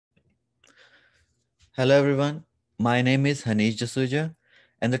Hello everyone, my name is Haneesh Jasuja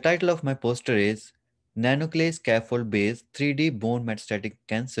and the title of my poster is Nanoclay Scaffold Based 3D Bone Metastatic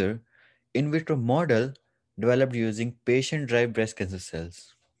Cancer In Vitro Model Developed Using Patient Derived Breast Cancer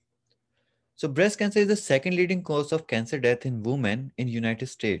Cells. So breast cancer is the second leading cause of cancer death in women in United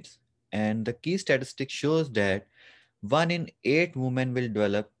States, and the key statistic shows that 1 in 8 women will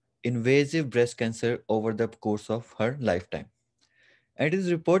develop invasive breast cancer over the course of her lifetime. And it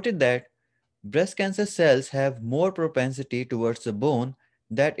is reported that breast cancer cells have more propensity towards the bone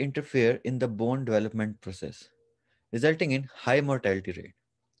that interfere in the bone development process, resulting in high mortality rate.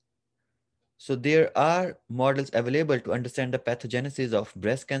 So there are models available to understand the pathogenesis of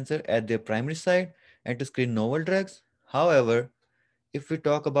breast cancer at their primary site and to screen novel drugs. However, if we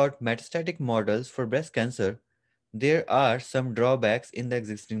talk about metastatic models for breast cancer, there are some drawbacks in the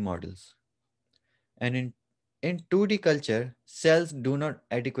existing models. And in 2D culture, cells do not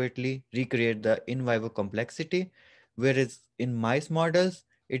adequately recreate the in vivo complexity, whereas in mice models,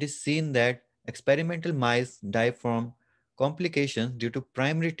 it is seen that experimental mice die from complications due to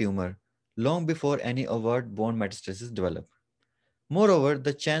primary tumor long before any overt bone metastasis develop. Moreover,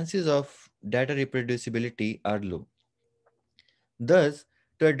 the chances of data reproducibility are low. Thus,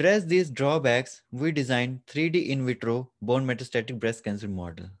 to address these drawbacks, we designed 3D in vitro bone metastatic breast cancer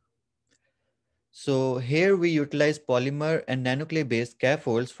model. So here we utilize polymer and nanoclay based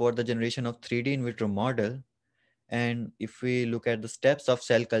scaffolds for the generation of 3D in vitro model. And if we look at the steps of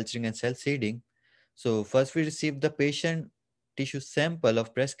cell culturing and cell seeding, so first we receive the patient tissue sample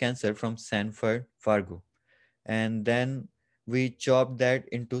of breast cancer from Sanford, Fargo, and then we chop that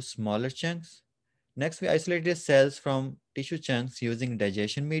into smaller chunks. Next, we isolate the cells from tissue chunks using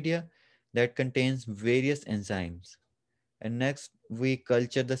digestion media that contains various enzymes. And next, we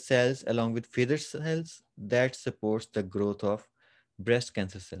culture the cells along with feeder cells that supports the growth of breast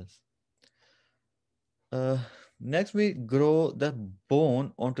cancer cells. Uh, Next, we grow the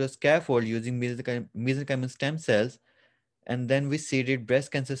bone onto a scaffold using mesenchymal stem cells, and then we seeded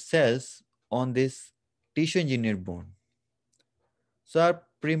breast cancer cells on this tissue engineered bone. So our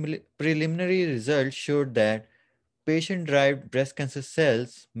preliminary results showed that patient-derived breast cancer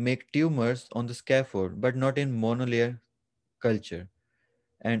cells make tumors on the scaffold, but not in monolayer culture.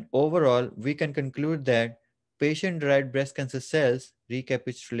 And overall, we can conclude that patient-derived breast cancer cells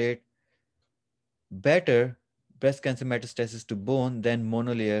recapitulate better breast cancer metastasis to bone than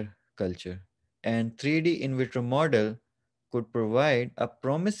monolayer culture. And 3D in vitro model could provide a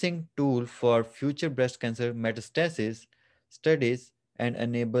promising tool for future breast cancer metastasis studies and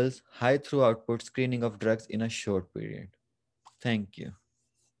enables high through output screening of drugs in a short period. Thank you.